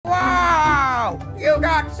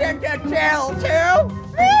got sent to jail too?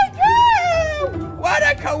 Me too! What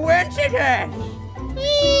a coincidence!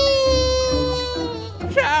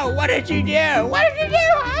 So, what did you do? What did you do,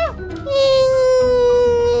 huh?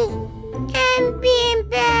 I'm being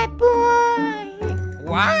bad boy.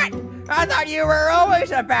 What? I thought you were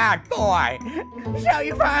always a bad boy. So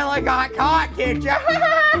you finally got caught, did you?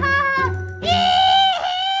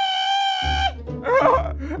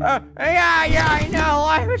 Yeah, I know.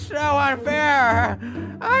 Life is so unfair.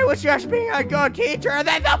 I was just being a good teacher, and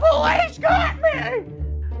then the police got me.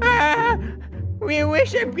 We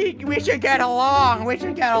should get along. We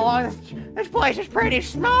should get along. This place is pretty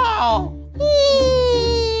small.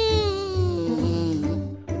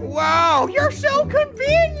 Whoa, you're so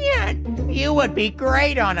convenient. You would be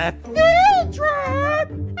great on a field trip.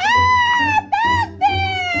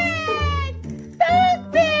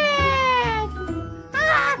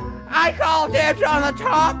 I call dibs on the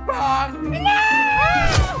top bunk. No!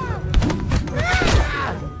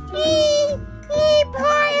 He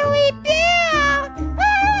poorly built.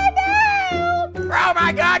 Oh no! Oh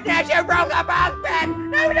my goodness, you broke the bunk bed.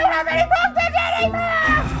 No, we don't have any bunk beds anymore.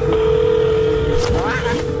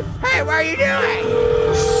 Hey, what are you doing?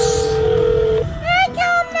 I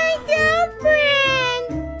called my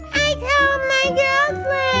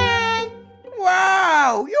girlfriend.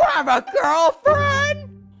 Whoa, you have a girlfriend?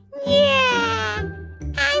 Yeah,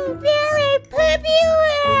 I'm very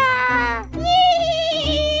popular.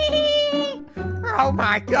 Oh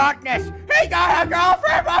my goodness, he got a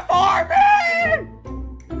girlfriend before me!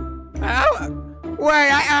 Oh,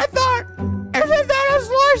 wait, I thought, isn't that a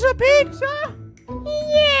slice of pizza?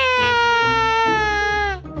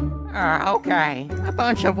 Yeah. Okay, a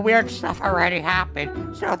bunch of weird stuff already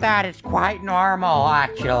happened, so that is quite normal,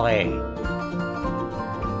 actually.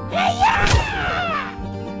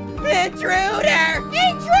 Intruder!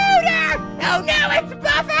 Intruder! Oh no, it's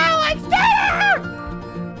Buff Alex Taylor!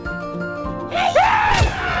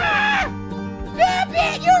 Stop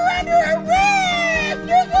it! You're under arrest!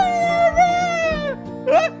 You're under arrest!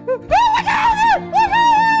 Look out!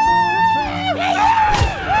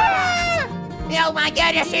 Oh my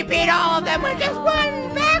goodness, she beat all of them with just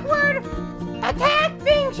one backward attack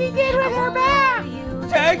thing she did with her back!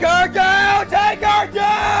 Take her down! Take her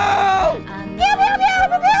down! Bang, bang! Bang,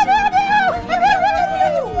 bang!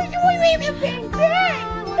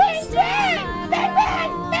 Bang, bang!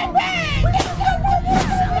 Bang, bang!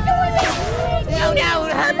 Oh no,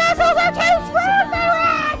 her muscles are too strong for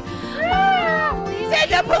us! Send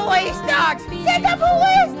the police dogs! Send the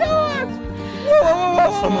police dogs!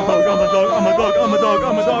 I'm a dog, I'm a dog, I'm a dog, I'm a dog,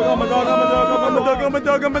 I'm a dog, I'm a dog, I'm a dog, I'm a dog, I'm a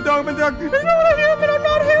dog, I'm a dog, I'm a dog. I'm not a human, I'm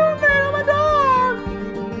not human, I'm a dog!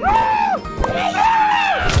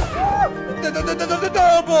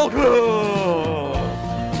 Double kill!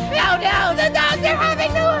 No, no, the dogs are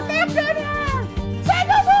having no effect on her! Send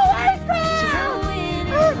the police car!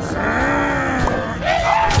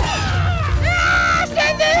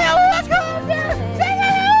 Send the helicopter! Send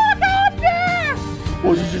the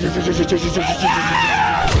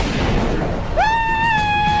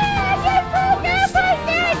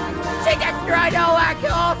She destroyed all our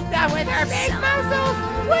cool stuff with her big muscles!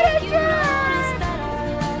 What a jerk!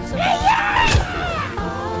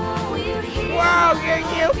 Wow,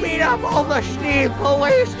 you beat up all the Steve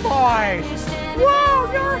police boys! Wow,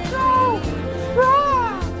 you're so